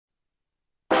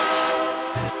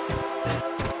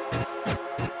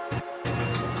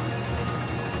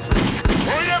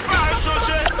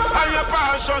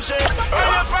changé, elle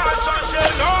n'est pas changé,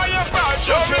 non, elle n'est pas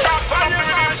changé, elle n'est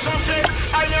pas changé,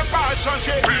 elle n'est pas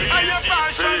changé, elle n'est pas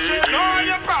changé, non, elle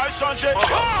n'est pas changé.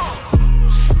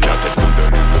 La tête fout de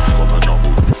lyrics comme un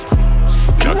amour.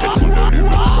 La tête fout de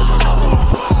lyrics comme un amour.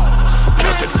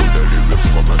 La tête fout de lyrics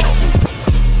comme un amour.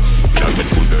 La tête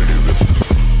fout de lyrics.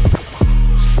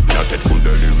 La tête fout de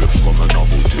lyrics comme un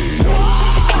embouteillage.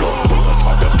 L'ordre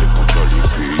traverse les frontières, les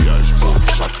pillages. Bon,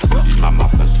 chaque imam a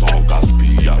fait sans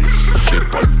gaspillage. Les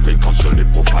bols faits quand je les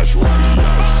propage au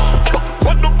pillage.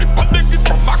 Bon, n'oublie pas d'équipe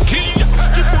pour maquillage.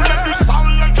 Tu voulais du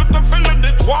sale, je te fais le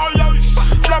nettoyage.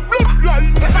 La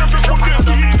bloodline, je connais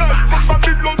l'idée. Mon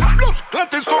Babylone blood, là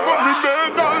t'es sur du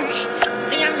ménage.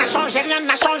 Rien n'a changé, rien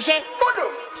n'a changé.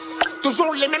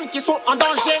 Toujours les mêmes qui sont en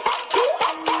danger.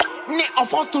 Né en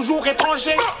France, toujours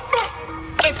étranger.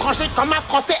 Étranger comme un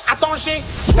Français à danger.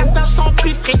 Certains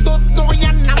s'empiffrent et d'autres n'ont rien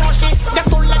à manger.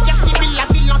 Bientôt la guerre civile, la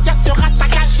ville entière sera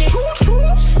saccagée.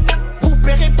 Vous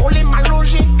paierez pour les mal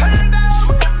logés.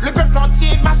 Le peuple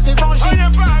entier va se venger. Elle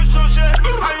n'est pas changé,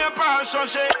 elle n'est pas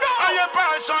changé, elle n'est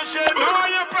pas changé, non,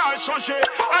 elle n'est pas changé,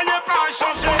 elle n'est pas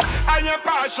changé, elle n'est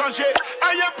pas changé,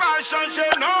 elle n'est pas changé,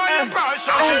 non, elle n'est pas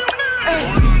changé.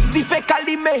 Si fait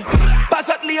calimé, pas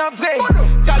ça li en vrai.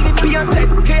 Calibi en tête,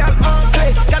 créole en vrai.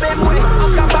 Gardez-moi, en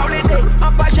cas parler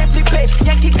en page j'ai flippé.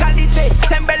 Y'a qui qualité,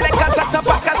 c'est belle les casas, t'as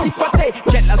pas qu'à s'y poter.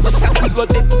 J'ai la sauce qu'à s'y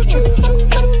goter.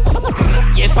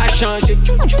 Y'a pas changé.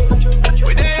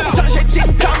 Ça j'ai dit,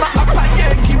 comme un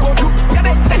panier qui vont tout.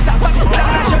 Gardez tête à bas, dans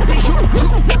la jeune joue.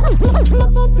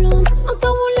 My blonde,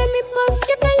 encore on let me bust.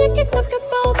 You can't get talk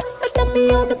about. But I'm me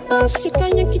on the bus. You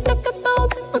can't get talk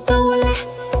about. Encore on let.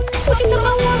 We can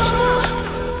talk about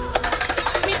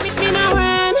me now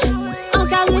run.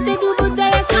 Encore j'étais tout bout de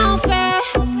laisse en fait.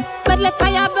 But les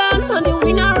fire burn, on the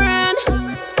winner run.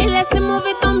 Et laisse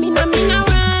mauvais temps, mina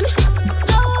run.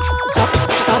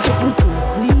 T'as beaucoup tout,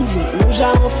 rivé, nous j'ai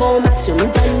en formation, nous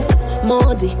pas nous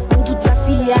mandé. Nous toute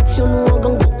facile action, nous en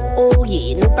gang. Oh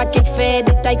yeah, nous pas qu'elle fait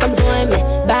détails comme ça, mais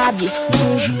babi,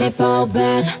 nous gilet pas au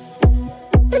ben.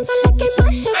 Danse à la qu'elle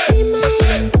mash up des mains.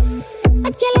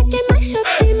 At qu'elle a qu'elle mash up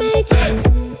des mains.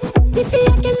 Des filles à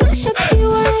qu'elle mash up des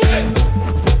ouais.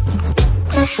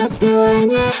 Mash up des ouais,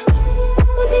 yeah.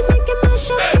 Ou des mecs qui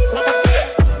mash up des mains.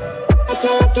 At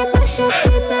qu'elle a qu'elle mash up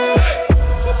des mains.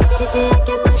 Des filles à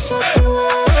qu'elle mash up des ouais.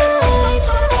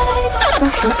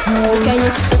 C'est gagné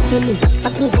qui est seul. Pas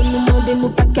qu'on va nous demander, nous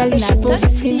pas caler, je pense que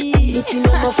c'est nous. Si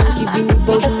nos enfants qui viennent,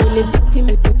 bonjour les victimes.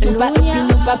 Sont pas et puis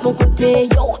nous pas bon côté.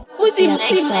 Yo, ou dis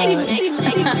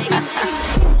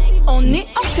On est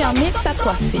enfermé, t'as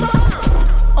coiffé.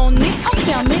 On est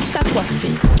enfermé, t'as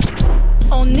coiffé.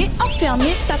 On est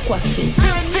enfermé, t'as coiffé.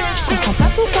 Je comprends pas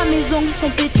pourquoi mes ongles sont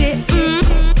pétés.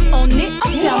 On est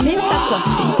enfermé, t'as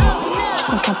coiffé. Je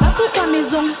comprends pas pourquoi mes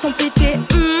ongles sont pétés.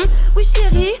 Oui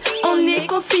chérie, on est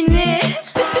confinés.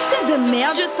 Putain de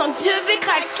merde, je sens que je vais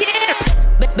craquer.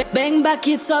 Bang back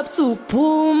it up to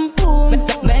boom boom.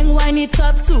 Bang wine it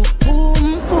up to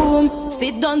boom boom.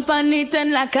 Sit down pan it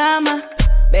en la cama.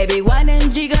 Baby wine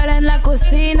and jiggle en la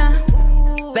cocina.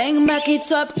 Bang back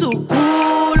it up to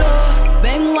culo.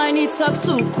 Bang wine it up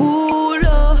to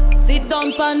culo. Sit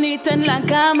down pan it en la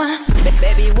cama.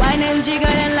 Baby wine and jiggle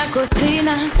en la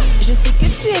cocina. Je sais que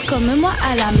tu es comme moi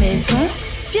à la maison.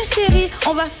 Viens chérie,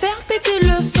 on va faire péter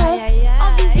le son.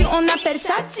 En visu on appelle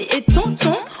tati et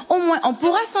tonton. Au moins on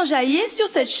pourra s'enjailler sur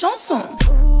cette chanson.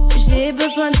 J'ai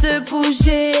besoin de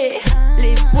bouger.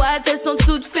 Les boîtes elles sont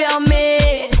toutes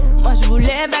fermées. Moi je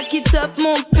voulais back it up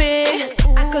mon P.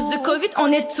 À cause de Covid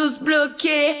on est tous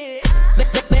bloqués.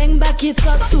 Bang back it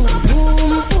up to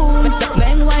boom boom.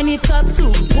 Bang wine it up to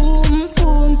boom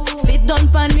boom. Sit down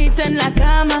pan it en la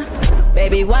cama.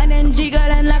 Baby wine and jiggle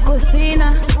en la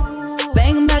cocina.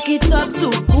 Bang back it up to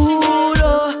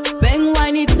culo. Bang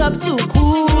wine it up to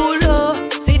culo.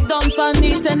 Sit down pan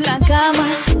it en la cama.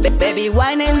 Baby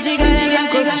wine and jiggle en la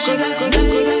cocina.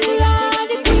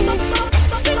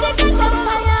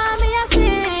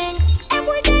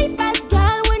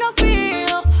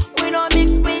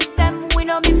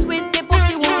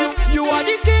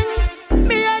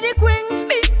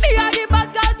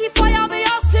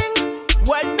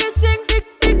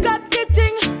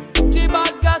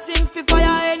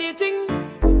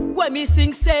 When me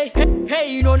sing say,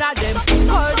 hey, none of them.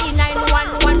 Call the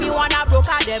 911, me wanna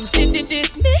broker them.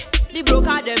 This me, the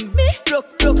broker them. Me,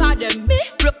 broker them. Me,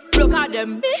 broker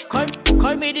them. Me,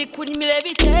 call me the queen, me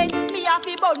levitate. Me have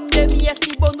to bun them, yes,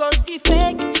 the bundles the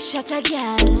fake. Shut a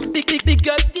girl, big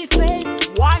up the fake.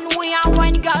 One way and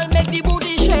one girl make the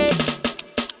booty shake.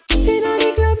 In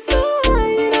the club so high,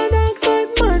 in a dark side,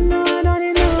 man, no, I don't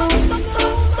know.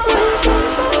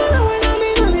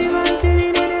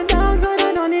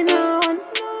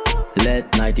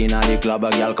 club,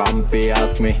 a girl come fi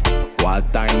ask me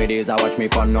what time it is. I watch me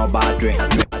for no battery.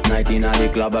 Night inna the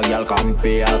club, a girl come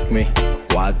fi ask me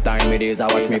what time it is. I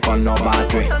watch me for no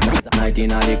battery. Night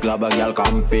inna the club, a girl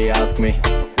come fi ask me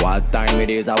what time it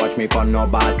is. I watch me for no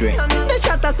battery. The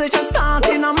chatter session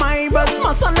starting on my bus.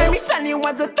 Must let me tell you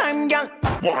what's the time, girl.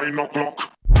 1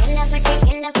 o'clock.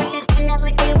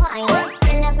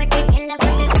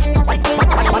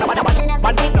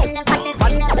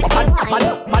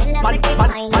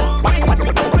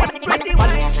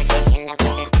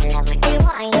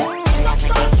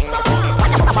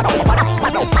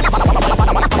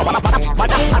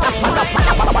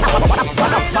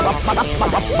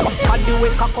 Body we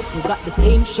cock up, we got the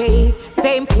same shape.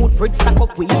 Same food fridge stack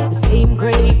up, we eat the same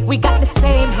grape. We got the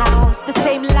same house, the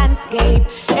same landscape.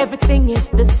 Everything is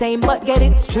the same, but get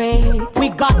it straight. We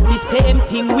got the same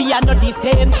thing, we are not the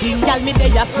same thing. Tell me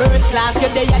they are first class, you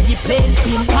they are the plain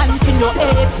thing. Continue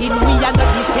 18, we are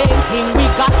not the same thing. We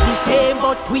got the same,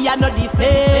 but we are not the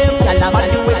same.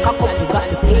 Body we cock up, we got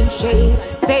the same shape.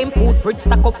 Same food fridge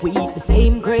stack up, we eat the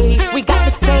same grape. We got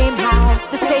the same house,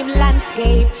 the same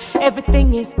landscape.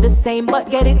 Everything is the same, but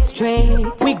get it straight.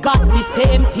 We got the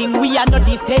same thing, we are not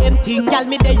the same thing. Tell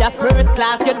me they are first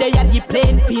class, you they are the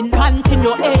plain fin.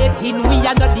 Continue 18, we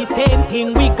are not the same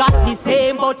thing. We got the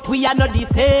same, but we are not the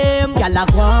same. Y'all a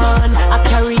gone, I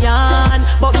carry on,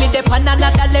 but me dep on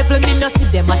another level, me no see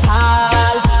them at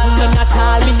all. None at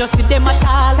all, me no see them at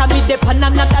all. Cause me dep on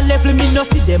another level, me no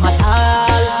see them at all.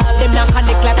 Them not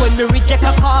connect like when me reject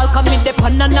a call. Cause me dep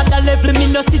on another level, me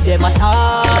no see them at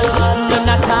all. None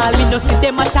at all, me no see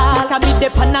them at all. Cause me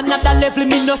dep on another level,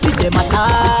 me no see them at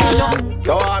all.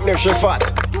 Go on if she fat,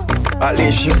 at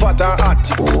least she fat and hot.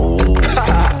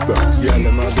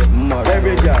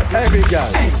 Every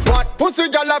girl. What pussy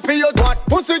girl a for you? What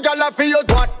pussy girl a for you?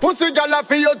 What pussy girl a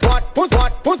for you?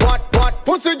 What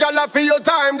pussy girl a for your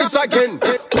time this again?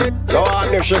 Go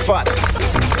on if she fat,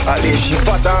 at least she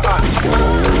fat and hot.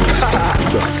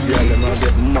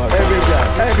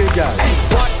 Every girl.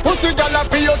 What pussy girl a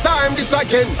for your time this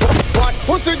again? What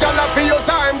pussy girl a for your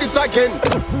time this again?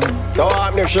 Go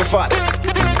on if she fat,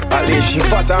 at least she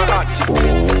fat and hot.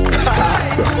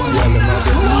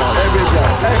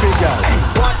 Every girl.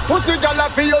 What pussy girl a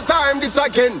for your time this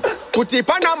again? Put it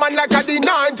on a man like a the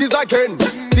 90s again.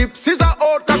 Tips is a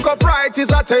out, cock up right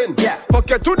is a 10. Yeah. Fuck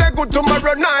you to the good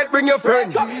tomorrow night, bring your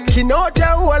friend. He know the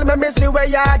whole me see where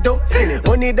you do.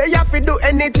 Only they have to do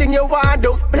anything you want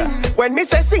do. When me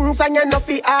say sing, and you no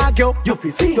fi argue. You fi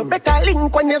sing. You better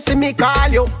link when you see me call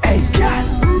you. Hey, girl.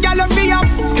 Girl, you fi up,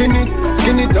 skin it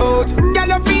out. Girl,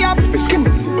 you fi up, skin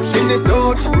it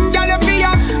out. Girl, you fi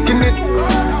up, skin it.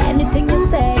 Anything you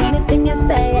say, anything you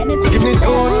say, anything skin it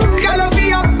out. Girl, you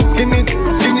fi up, skin it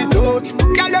out.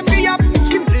 Girl, you fi up,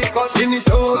 skin it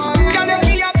out. Girl, you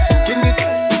fi up, skin it.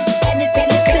 anything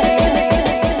you say.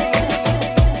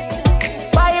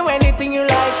 Buy you anything you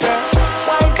like, girl.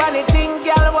 Wine pon the thing,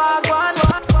 girl, walk on.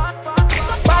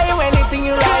 Buy you anything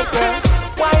you like, girl.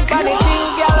 Wine pon the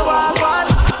thing, girl, walk on.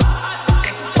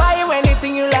 Buy you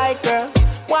anything you like, girl.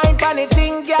 Wine pon the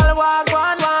thing, girl, walk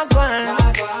on.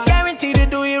 Guarantee to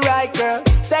do it right, girl.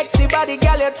 Sexy body,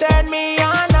 girl, you turn me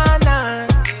on.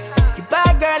 You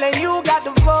bad girl and you got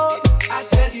the vote. I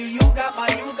tell you, you got my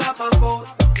vote.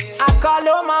 I call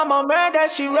her mama murder,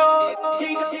 she wrote.